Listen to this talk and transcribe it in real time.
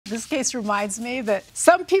This case reminds me that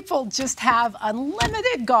some people just have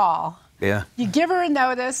unlimited gall. Yeah. You give her a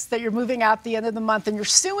notice that you're moving out at the end of the month, and you're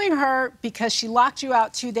suing her because she locked you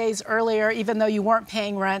out 2 days earlier, even though you weren't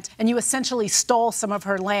paying rent, and you essentially stole some of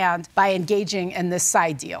her land by engaging in this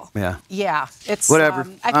side deal. Yeah. Yeah. It's whatever.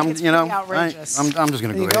 I think it's pretty outrageous. I'm just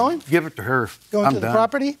going to go ahead. Going? Give it to her. Going I'm to the done.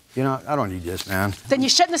 property? You know, I don't need this, man. Then you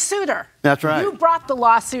shouldn't have sued her. That's right. You brought the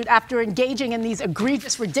lawsuit after engaging in these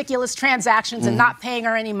egregious, ridiculous transactions and not paying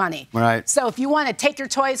her any money. Right. So if you want to take your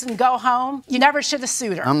toys and go home, you never should have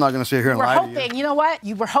sued her. I'm not going to sit here and lie to you. You know what?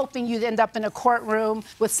 You were hoping you'd end up in a courtroom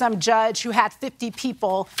with some judge who had 50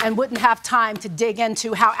 people and wouldn't have time to dig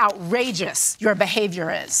into how outrageous your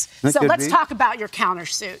behavior is. So let's talk about your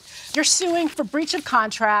countersuit. You're suing for breach of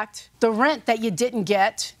contract, the rent that you didn't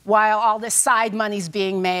get while all this side money's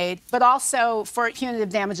being made, but also for punitive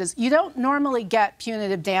damages. You don't normally get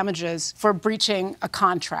punitive damages for breaching a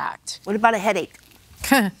contract. What about a headache?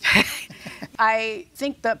 I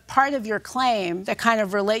think that part of your claim that kind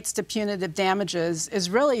of relates to punitive damages is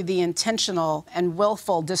really the intentional and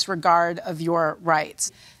willful disregard of your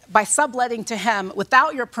rights. By subletting to him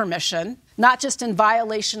without your permission, not just in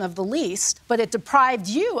violation of the lease, but it deprived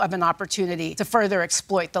you of an opportunity to further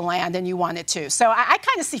exploit the land, and you wanted to. So I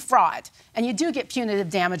kind of see fraud, and you do get punitive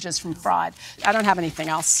damages from fraud. I don't have anything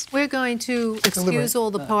else. We're going to excuse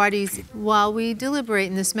all the parties while we deliberate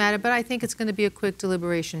in this matter, but I think it's going to be a quick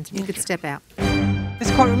deliberation. You could step out.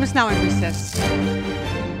 This courtroom is now in recess.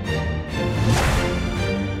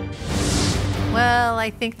 Well, I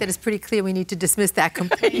think that it's pretty clear we need to dismiss that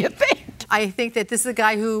complaint. You think? I think that this is a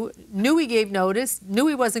guy who knew he gave notice, knew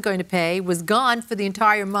he wasn't going to pay, was gone for the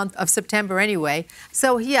entire month of September anyway.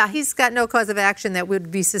 So, yeah, he's got no cause of action that would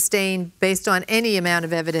be sustained based on any amount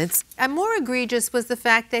of evidence. And more egregious was the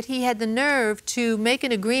fact that he had the nerve to make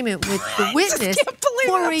an agreement with the witness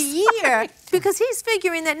for a year because he's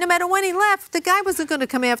figuring that no matter when he left, the guy wasn't going to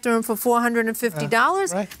come after him for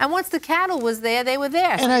 $450. Right. And once the cattle was there, they were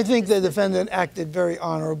there. And I think the defendant acted very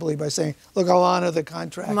honorably by saying, look, I'll honor the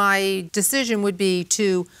contract. My decision would be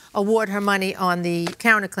to award her money on the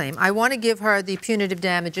counterclaim. I want to give her the punitive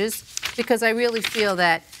damages because I really feel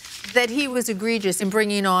that he was egregious in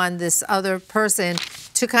bringing on this other person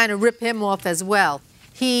to kind of rip him off as well.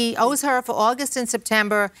 He owes her for August and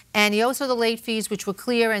September, and he owes her the late fees, which were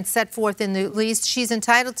clear and set forth in the lease. She's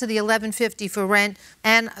entitled to the $11.50 for rent,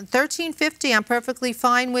 and $13.50 I'm perfectly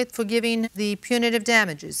fine with for giving the punitive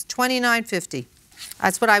damages, $29.50.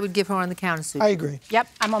 That's what I would give her on the countersuit. I agree. Yep,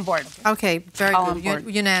 I'm on board. Okay, very All good. on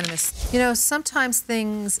board. Unanimous. You know, sometimes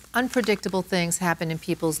unpredictable things happen in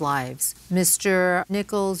people's lives. Mr.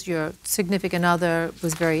 Nichols, your significant other,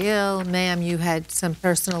 was very ill. Ma'am, you had some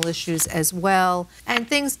personal issues as well. And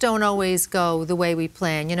things don't always go the way we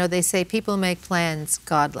plan. You know, they say people make plans,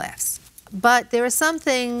 God laughs. But there are some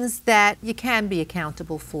things that you can be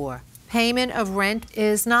accountable for. Payment of rent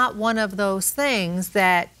is not one of those things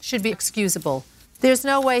that should be excusable. There's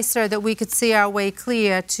no way, sir, that we could see our way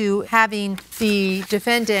clear to having the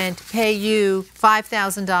defendant pay you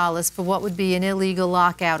 $5,000 for what would be an illegal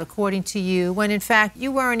lockout, according to you, when in fact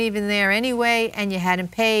you weren't even there anyway and you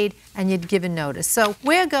hadn't paid and you'd given notice. So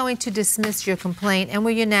we're going to dismiss your complaint, and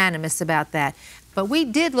we're unanimous about that. But we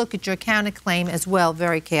did look at your counterclaim as well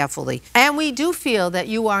very carefully. And we do feel that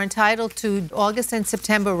you are entitled to August and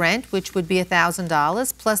September rent, which would be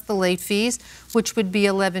 $1,000, plus the late fees, which would be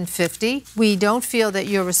 $11.50. We don't feel that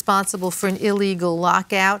you're responsible for an illegal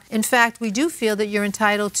lockout. In fact, we do feel that you're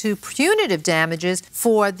entitled to punitive damages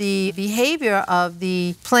for the behavior of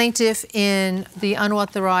the plaintiff in the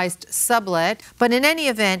unauthorized sublet. But in any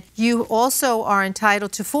event, you also are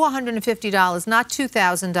entitled to $450, not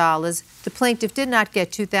 $2,000. The plaintiff did not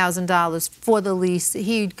get $2,000 for the lease.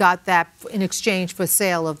 He got that in exchange for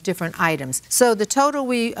sale of different items. So the total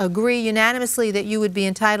we agree unanimously that you would be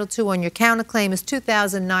entitled to on your counterclaim is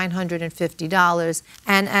 $2,950.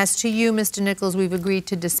 And as to you, Mr. Nichols, we've agreed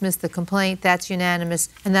to dismiss the complaint. That's unanimous,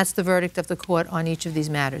 and that's the verdict of the court on each of these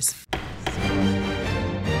matters.